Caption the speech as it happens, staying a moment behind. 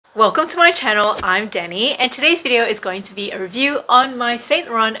Welcome to my channel, I'm Dani, and today's video is going to be a review on my Saint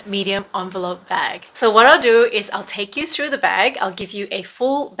Laurent medium envelope bag. So what I'll do is I'll take you through the bag, I'll give you a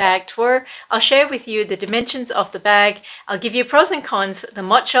full bag tour, I'll share with you the dimensions of the bag, I'll give you pros and cons, the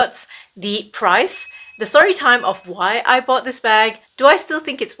mod shots, the price, the story time of why I bought this bag, do I still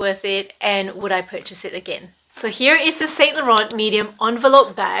think it's worth it, and would I purchase it again? So here is the Saint Laurent medium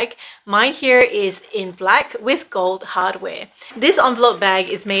envelope bag. Mine here is in black with gold hardware. This envelope bag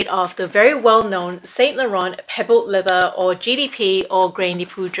is made of the very well-known Saint Laurent pebbled leather or GDP or Grain de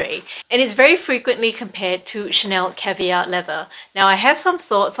Poudre, and it's very frequently compared to Chanel caviar leather. Now I have some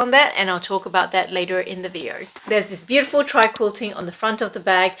thoughts on that and I'll talk about that later in the video. There's this beautiful tri-quilting on the front of the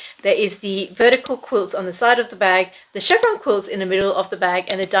bag. There is the vertical quilts on the side of the bag, the chevron quilts in the middle of the bag,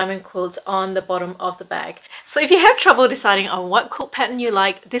 and the diamond quilts on the bottom of the bag. So if you have trouble deciding on what quilt pattern you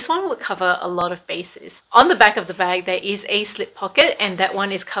like, this one would cover a lot of bases. On the back of the bag there is a slip pocket, and that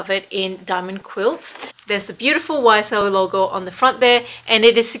one is covered in diamond quilts. There's the beautiful YSL logo on the front there, and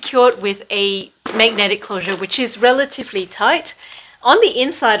it is secured with a magnetic closure which is relatively tight. On the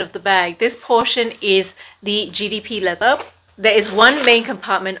inside of the bag, this portion is the GDP leather. There is one main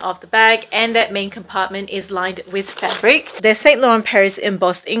compartment of the bag, and that main compartment is lined with fabric. There's Saint Laurent Paris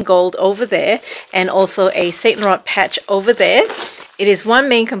embossed in gold over there, and also a Saint Laurent patch over there. It is one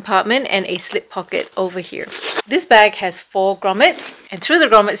main compartment and a slip pocket over here. This bag has 4 grommets, and through the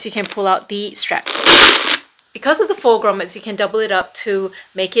grommets you can pull out the straps. Because of the 4 grommets, you can double it up to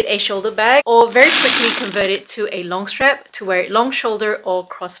make it a shoulder bag, or very quickly convert it to a long strap to wear it long shoulder or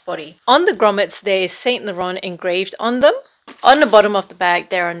crossbody. On the grommets there is Saint Laurent engraved on them. On the bottom of the bag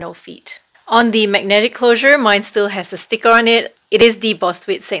there are no feet. On the magnetic closure, mine still has a sticker on it. It is debossed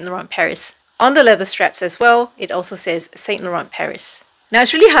with Saint Laurent Paris. On the leather straps as well, it also says Saint Laurent Paris. Now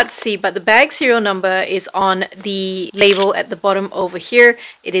it's really hard to see, but the bag serial number is on the label at the bottom over here.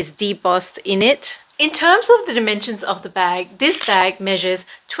 It is debossed in it. In terms of the dimensions of the bag, this bag measures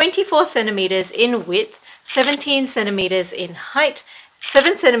 24 centimeters in width, 17 centimeters in height,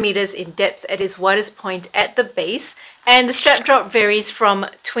 7 centimeters in depth at its widest point at the base, and the strap drop varies from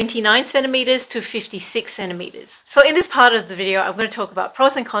 29 centimeters to 56 centimeters. So in this part of the video, I'm going to talk about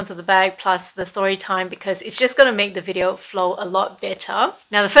pros and cons of the bag plus the story time, because it's just going to make the video flow a lot better.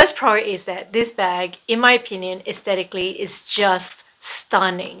 Now the first pro is that this bag, in my opinion, aesthetically is just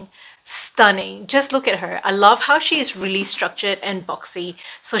stunning. Stunning. Just look at her. I love how she is really structured and boxy,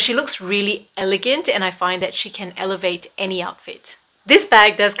 so she looks really elegant, and I find that she can elevate any outfit. This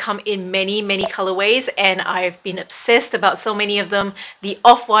bag does come in many colorways, and I've been obsessed about so many of them. The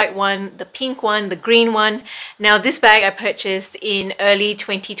off-white one, the pink one, the green one. Now this bag I purchased in early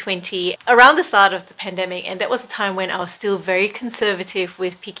 2020, around the start of the pandemic, and that was a time when I was still very conservative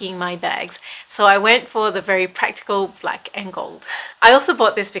with picking my bags. So I went for the very practical black and gold. I also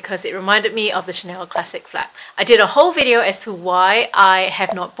bought this because it reminded me of the Chanel Classic Flap. I did a whole video as to why I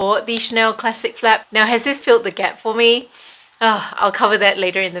have not bought the Chanel Classic Flap. Now has this filled the gap for me? I'll cover that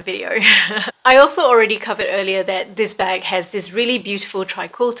later in the video. I also already covered earlier that this bag has this really beautiful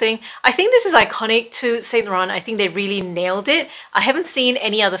tri-quilting. I think this is iconic to Saint Laurent. I think they really nailed it. I haven't seen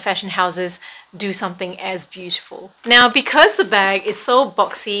any other fashion houses do something as beautiful. Now, because the bag is so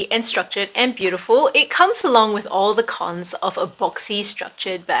boxy and structured and beautiful, it comes along with all the cons of a boxy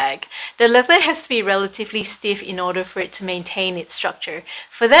structured bag. The leather has to be relatively stiff in order for it to maintain its structure.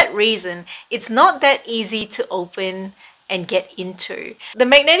 For that reason, it's not that easy to open and get into. The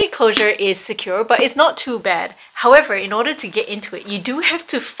magnetic closure is secure, but it's not too bad. However, in order to get into it, you do have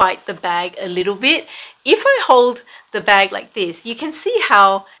to fight the bag a little bit. If I hold the bag like this, you can see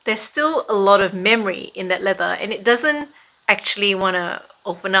how there's still a lot of memory in that leather, and it doesn't actually want to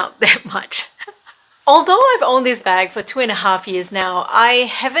open up that much. Although I've owned this bag for 2.5 years now, I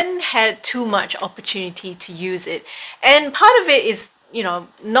haven't had too much opportunity to use it. And part of it is, you know,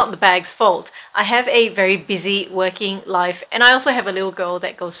 not the bag's fault. I have a very busy working life, and I also have a little girl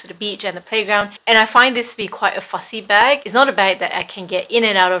that goes to the beach and the playground, and I find this to be quite a fussy bag. It's not a bag that I can get in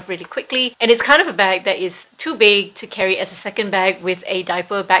and out of really quickly, and it's kind of a bag that is too big to carry as a second bag with a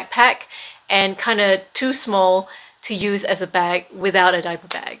diaper backpack, and kind of too small to use as a bag without a diaper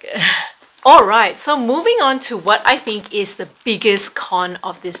bag. Alright, so moving on to what I think is the biggest con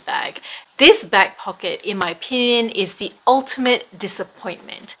of this bag. This back pocket, in my opinion, is the ultimate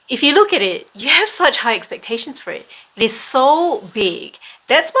disappointment. If you look at it, you have such high expectations for it. It is so big.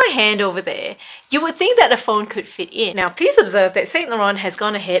 That's my hand over there. You would think that a phone could fit in. Now, please observe that Saint Laurent has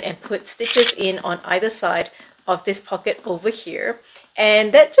gone ahead and put stitches in on either side of this pocket over here,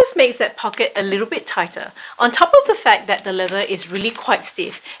 and that just makes that pocket a little bit tighter. On top of the fact that the leather is really quite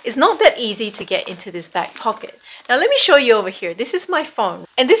stiff, it's not that easy to get into this back pocket. Now let me show you over here. This is my phone,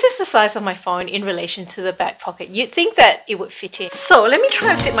 and this is the size of my phone in relation to the back pocket. You'd think that it would fit in. So let me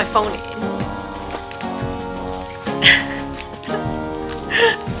try and fit my phone in.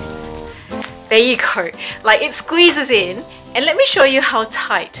 There you go. Like, it squeezes in, and let me show you how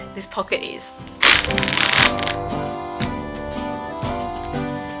tight this pocket is.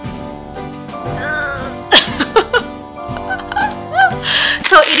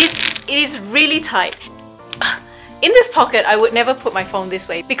 So it is really tight. In this pocket, I would never put my phone this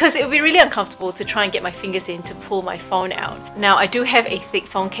way because it would be really uncomfortable to try and get my fingers in to pull my phone out. Now, I do have a thick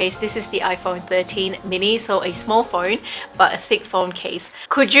phone case. This is the iPhone 13 mini, so a small phone, but a thick phone case.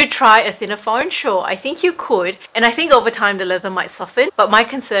 Could you try a thinner phone? Sure, I think you could. And I think over time the leather might soften, but my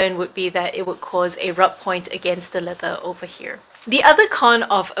concern would be that it would cause a rub point against the leather over here. The other con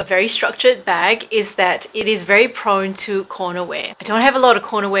of a very structured bag is that it is very prone to corner wear. I don't have a lot of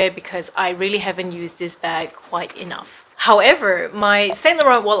corner wear because I really haven't used this bag quite enough. However, my Saint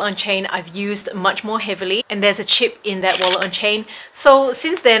Laurent wallet on chain I've used much more heavily, and there's a chip in that wallet on chain. So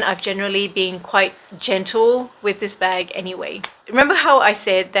since then, I've generally been quite gentle with this bag anyway. Remember how I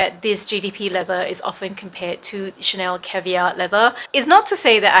said that this GDP leather is often compared to Chanel Caviar leather? It's not to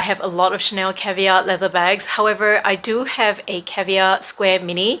say that I have a lot of Chanel Caviar leather bags. However, I do have a Caviar Square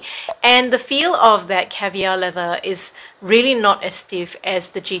Mini, and the feel of that Caviar leather is really not as stiff as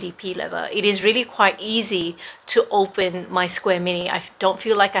the GDP leather. It is really quite easy to open my Square Mini. I don't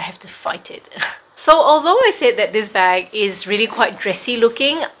feel like I have to fight it. So although I said that this bag is really quite dressy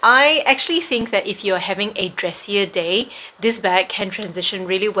looking, I actually think that if you're having a dressier day, this bag can transition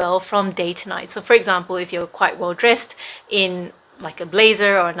really well from day to night. So for example, if you're quite well dressed in like a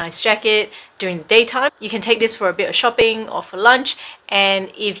blazer or a nice jacket during the daytime, you can take this for a bit of shopping or for lunch.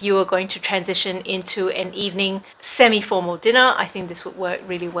 And if you are going to transition into an evening semi-formal dinner, I think this would work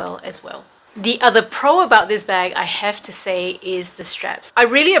really well as well. The other pro about this bag, I have to say, is the straps. I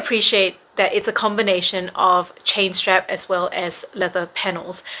really appreciate that it's a combination of chain strap as well as leather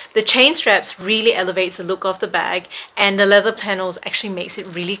panels. The chain straps really elevates the look of the bag, and the leather panels actually makes it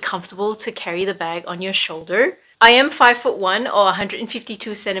really comfortable to carry the bag on your shoulder. I am 5'1" or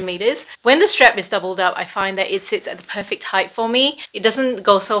 152 centimeters. When the strap is doubled up, I find that it sits at the perfect height for me. It doesn't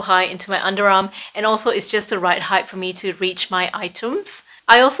go so high into my underarm, and also it's just the right height for me to reach my items.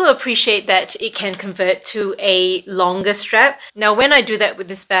 I also appreciate that it can convert to a longer strap. Now, when I do that with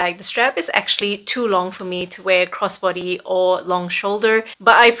this bag, the strap is actually too long for me to wear crossbody or long shoulder,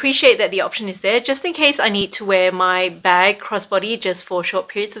 but I appreciate that the option is there just in case I need to wear my bag crossbody just for short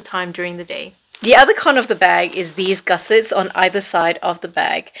periods of time during the day. The other con of the bag is these gussets on either side of the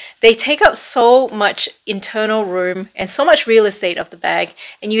bag. They take up so much internal room and so much real estate of the bag,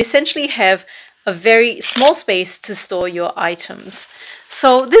 and you essentially have a very small space to store your items.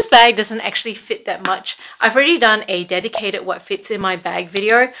 So this bag doesn't actually fit that much. I've already done a dedicated what fits in my bag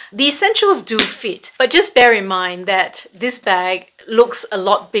video. The essentials do fit, but just bear in mind that this bag looks a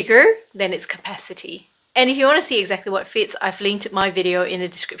lot bigger than its capacity. And if you want to see exactly what fits, I've linked my video in the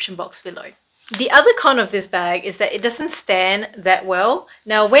description box below. The other con of this bag is that it doesn't stand that well.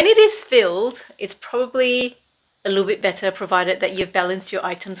 Now, when it is filled, it's probably a little bit better provided that you've balanced your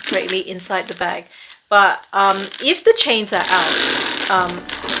items correctly inside the bag. But if the chains are out,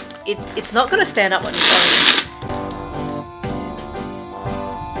 it's not going to stand up on its own.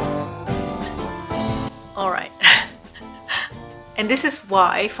 Alright. And this is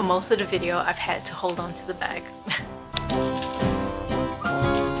why, for most of the video, I've had to hold on to the bag.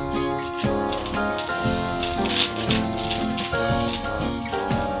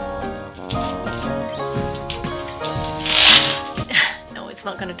 It's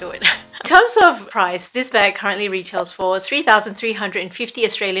not going to do it. In terms of price, this bag currently retails for 3,350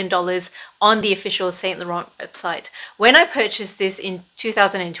 Australian dollars on the official Saint Laurent website. When I purchased this in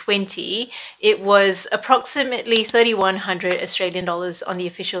 2020, it was approximately 3,100 Australian dollars on the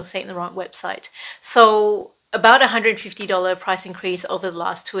official Saint Laurent website. So about $150 price increase over the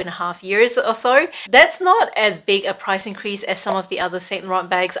last 2.5 years or so. That's not as big a price increase as some of the other Saint Laurent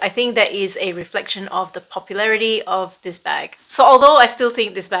bags. I think that is a reflection of the popularity of this bag. So although I still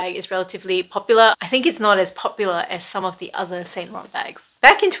think this bag is relatively popular, I think it's not as popular as some of the other Saint Laurent bags.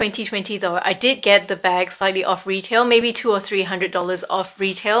 Back in 2020 though, I did get the bag slightly off retail, maybe $200 or $300 off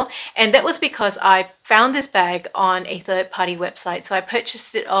retail, and that was because I found this bag on a third-party website. So I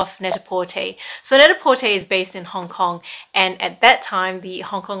purchased it off Net-a-Porter. So Net-a-Porter is based in Hong Kong, and at that time the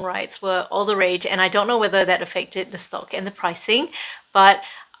Hong Kong rights were all the rage, and I don't know whether that affected the stock and the pricing, but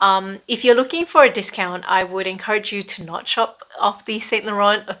If you're looking for a discount, I would encourage you to not shop off the Saint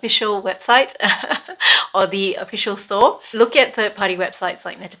Laurent official website or the official store. Look at third-party websites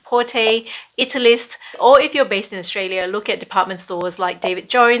like Net-a-Porter, Italist, or if you're based in Australia, look at department stores like David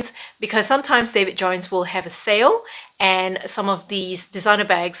Jones, because sometimes David Jones will have a sale and some of these designer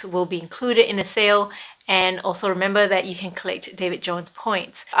bags will be included in a sale. And also remember that you can collect David Jones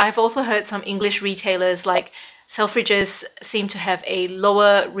points. I've also heard some English retailers like Selfridges seem to have a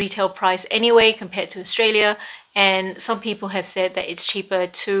lower retail price anyway compared to Australia, and some people have said that it's cheaper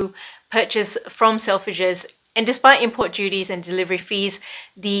to purchase from Selfridges, and despite import duties and delivery fees,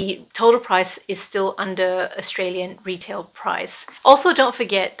 the total price is still under Australian retail price. Also, don't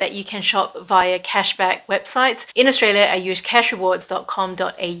forget that you can shop via cashback websites. In Australia, I use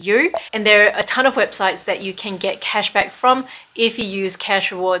cashrewards.com.au, and there are a ton of websites that you can get cashback from if you use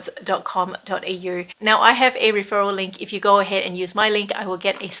cashrewards.com.au. Now, I have a referral link. If you go ahead and use my link, I will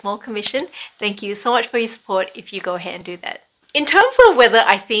get a small commission. Thank you so much for your support if you go ahead and do that. In terms of whether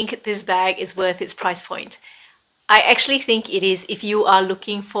I think this bag is worth its price point, I actually think it is if you are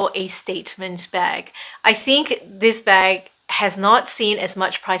looking for a statement bag. I think this bag has not seen as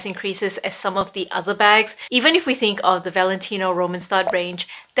much price increases as some of the other bags. Even if we think of the Valentino Roman stud range,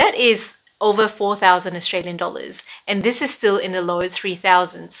 that is over 4,000 Australian dollars, and this is still in the low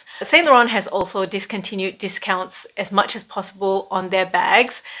 3,000s. Saint Laurent has also discontinued discounts as much as possible on their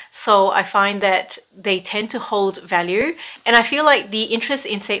bags, so I find that they tend to hold value, and I feel like the interest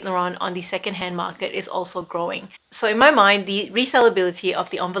in Saint Laurent on the second-hand market is also growing. So in my mind, the resellability of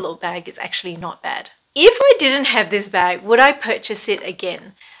the envelope bag is actually not bad. If I didn't have this bag, would I purchase it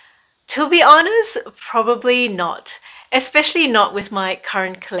again? To be honest, probably not. Especially not with my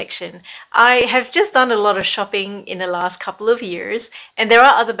current collection. I have just done a lot of shopping in the last couple of years, and there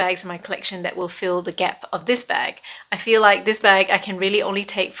are other bags in my collection that will fill the gap of this bag. I feel like this bag I can really only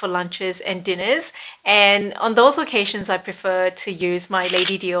take for lunches and dinners, and on those occasions I prefer to use my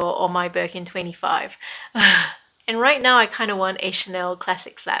Lady Dior or my Birkin 25. And right now I kind of want a Chanel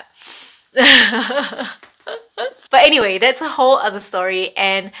classic flap. But anyway, that's a whole other story,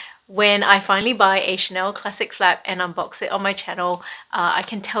 and when I finally buy a Chanel classic flap and unbox it on my channel, I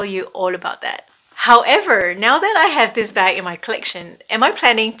can tell you all about that. However, now that I have this bag in my collection, am I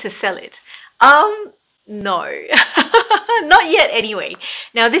planning to sell it? No. Not yet anyway.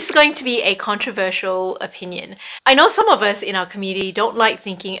 Now, this is going to be a controversial opinion. I know some of us in our community don't like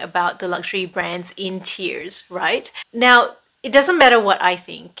thinking about the luxury brands in tiers, right? Now, it doesn't matter what I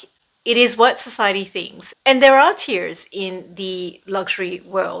think. It is what society thinks. And there are tiers in the luxury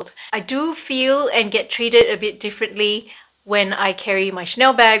world. I do feel and get treated a bit differently when I carry my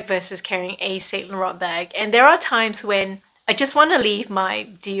Chanel bag versus carrying a Saint Laurent bag. And there are times when I just want to leave my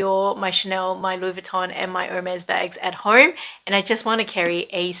Dior, my Chanel, my Louis Vuitton and my Hermes bags at home, and I just want to carry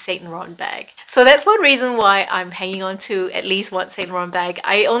a Saint Laurent bag. So that's one reason why I'm hanging on to at least one Saint Laurent bag.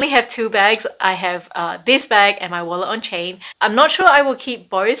 I only have two bags. I have this bag and my wallet on chain. I'm not sure I will keep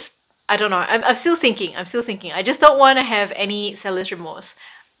both. I don't know. I'm still thinking. I just don't want to have any seller's remorse.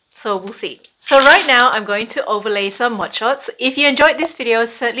 So we'll see. So right now I'm going to overlay some mod shots. If you enjoyed this video,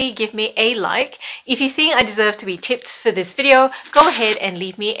 certainly give me a like. If you think I deserve to be tipped for this video, go ahead and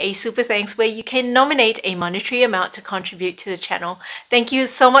leave me a super thanks where you can nominate a monetary amount to contribute to the channel. Thank you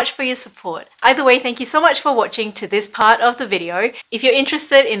so much for your support. Either way, thank you so much for watching to this part of the video. If you're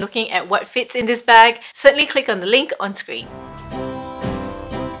interested in looking at what fits in this bag, certainly click on the link on screen.